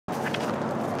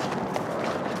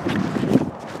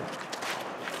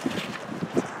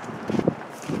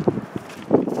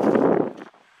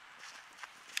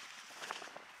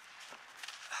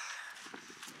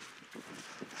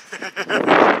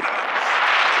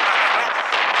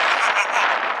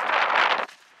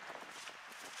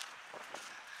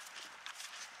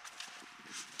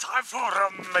for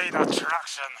a main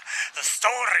attraction. The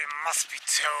story must be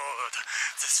told.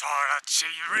 This for a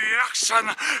chain reaction.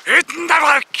 It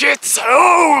never gets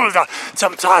old.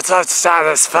 Some parts of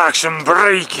satisfaction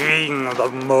breaking the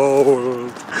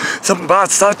mold. Some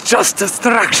parts are just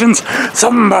distractions.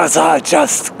 Some parts are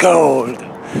just gold.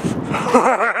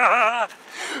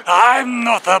 I'm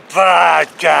not a bad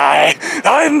guy.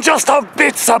 I'm just a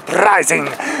bit surprising.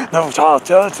 No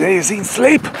torture, chasing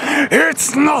sleep.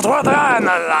 It's not worth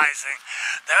analyzing.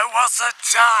 There was a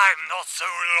time not so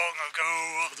long ago,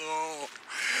 though.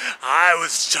 I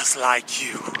was just like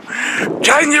you.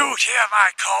 Can you hear my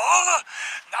call?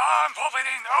 Now I'm popping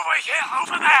in over here,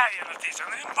 over there in the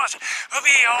distance, but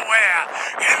be aware.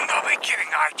 In the beginning,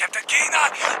 I kept a keen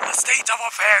eye on the state of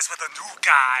affairs with a new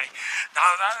guy. Now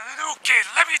the new kid,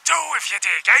 let me do if you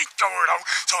dig, ain't going on,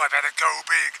 so I better go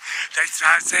big. They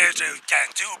said you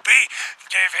can't do B,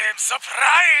 give him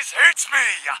surprise, it's me.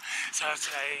 So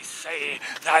they say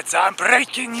that I'm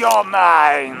breaking your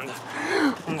mind.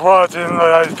 But in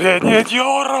my opinion,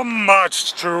 you're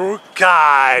much too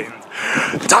kind.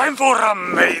 Time for a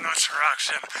main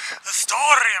attraction. The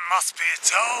story must be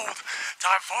told.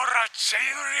 Time for a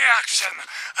chain reaction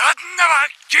that never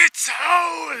gets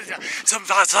old.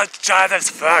 Sometimes a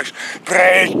satisfaction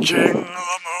breaking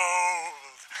the mold.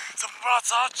 Some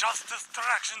parts are just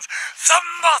distractions. Some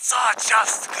parts are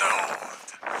just gold.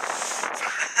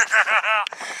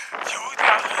 You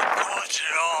done a good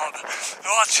job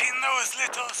watching those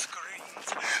little screens.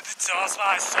 It does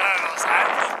my servers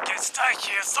and gets to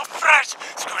hear some fresh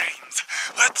screams.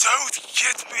 But don't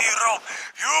get me wrong,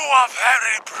 you are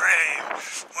very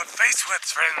brave. When faced with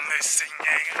friendly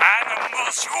singing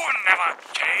animals, you never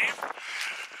cave.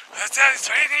 There's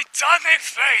any done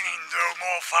explaining, no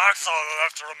more facts are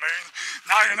left to remain.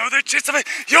 Now you know the gist of it,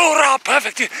 you're all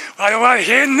perfect. I don't want to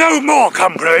hear no more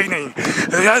complaining.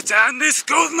 And this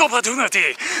golden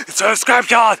opportunity, it's a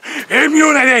scrapyard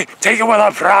immunity. Take it with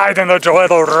a pride and the joy of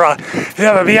the run.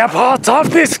 You'll be a part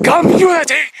of this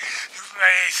community. You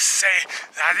may say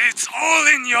that it's all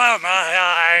in your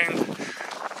mind,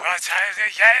 but at the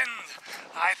end,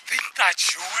 I think that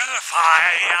you will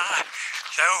find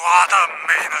you are the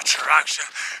main attraction.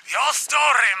 Your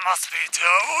story must be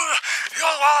told. You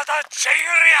are the chain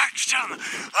reaction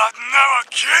that never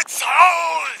gets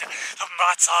old. The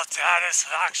mats are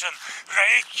satisfaction,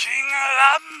 breaking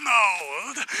the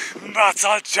mold. Mats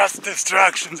are just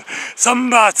distractions. Some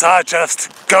mats are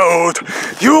just gold.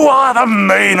 You are the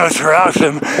main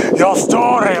attraction. Your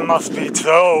story must be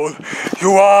told.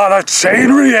 You are the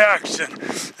chain reaction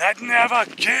that never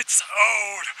gets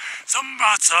old. Some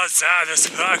bats are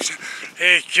satisfaction,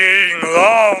 aching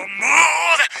the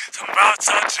mood. Some bats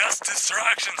are just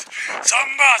distractions.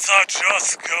 Some bats are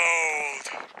just gold.